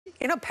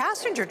You know,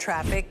 passenger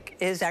traffic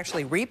is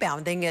actually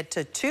rebounding at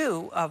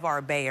two of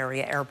our Bay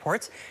Area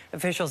airports.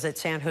 Officials at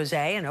San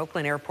Jose and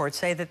Oakland airports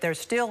say that they're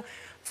still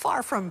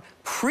far from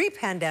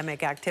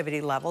pre-pandemic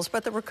activity levels,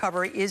 but the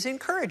recovery is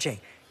encouraging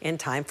in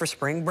time for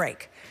spring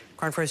break.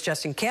 KRON 4's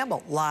Justin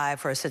Campbell live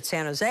for us at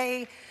San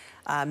Jose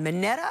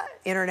Mineta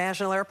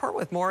International Airport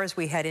with more as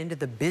we head into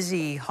the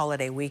busy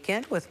holiday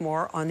weekend with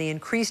more on the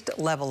increased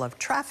level of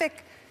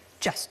traffic.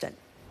 Justin.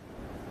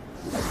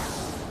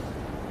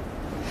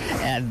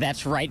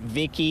 That's right,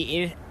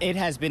 Vicky. It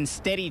has been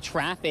steady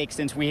traffic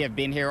since we have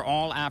been here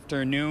all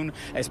afternoon.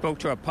 I spoke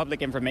to a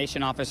public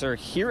information officer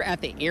here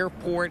at the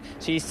airport.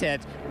 She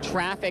said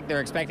traffic,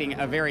 they're expecting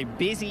a very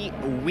busy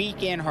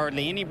weekend.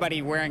 Hardly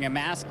anybody wearing a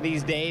mask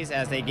these days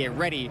as they get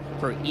ready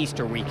for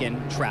Easter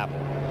weekend travel.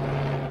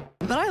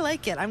 But I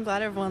like it. I'm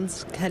glad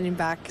everyone's heading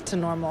back to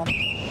normal.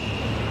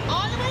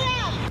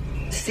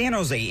 San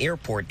Jose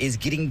Airport is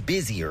getting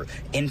busier.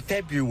 In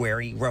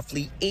February,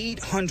 roughly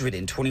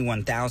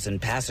 821,000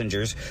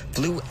 passengers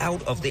flew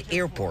out of the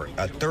airport,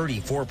 a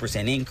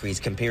 34% increase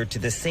compared to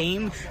the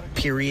same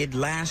period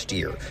last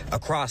year.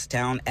 Across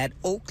town at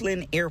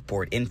Oakland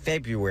Airport in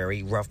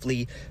February,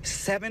 roughly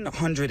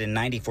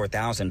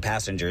 794,000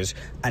 passengers,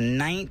 a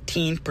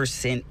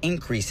 19%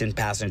 increase in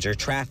passenger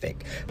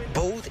traffic.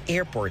 Both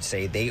airports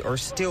say they are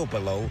still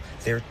below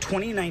their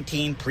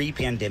 2019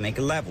 pre-pandemic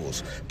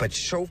levels, but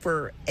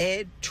chauffeur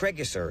Ed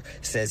Tregeser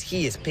says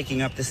he is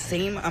picking up the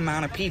same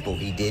amount of people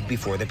he did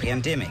before the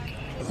pandemic.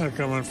 They're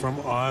coming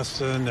from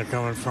Austin, they're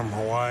coming from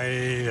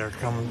Hawaii, they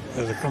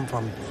come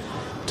from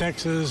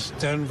Texas,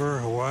 Denver,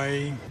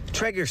 Hawaii.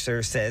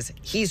 Tregeser says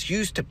he's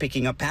used to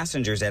picking up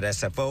passengers at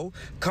SFO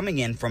coming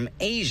in from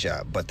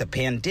Asia, but the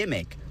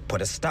pandemic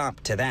put a stop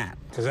to that.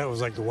 Because that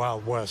was like the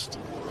Wild West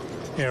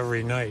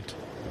every night.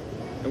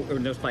 Are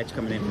those flights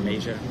coming in from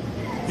Asia?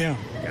 Yeah,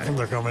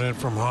 they're coming in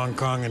from Hong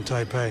Kong and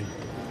Taipei.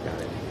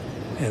 Got it.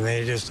 And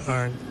they just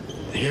aren't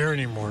here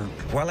anymore.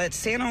 While at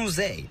San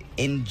Jose,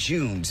 in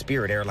June,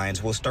 Spirit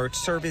Airlines will start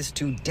service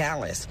to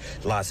Dallas,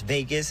 Las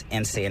Vegas,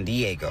 and San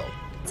Diego.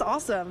 It's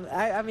awesome.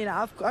 I mean,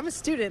 I'm a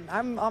student.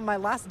 I'm on my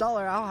last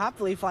dollar. I'll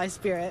happily fly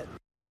Spirit.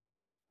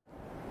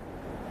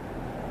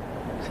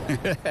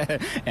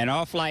 And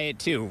I'll fly it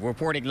too.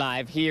 Reporting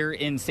live here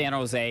in San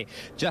Jose,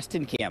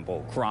 Justin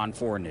Campbell, KRON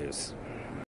 4 News.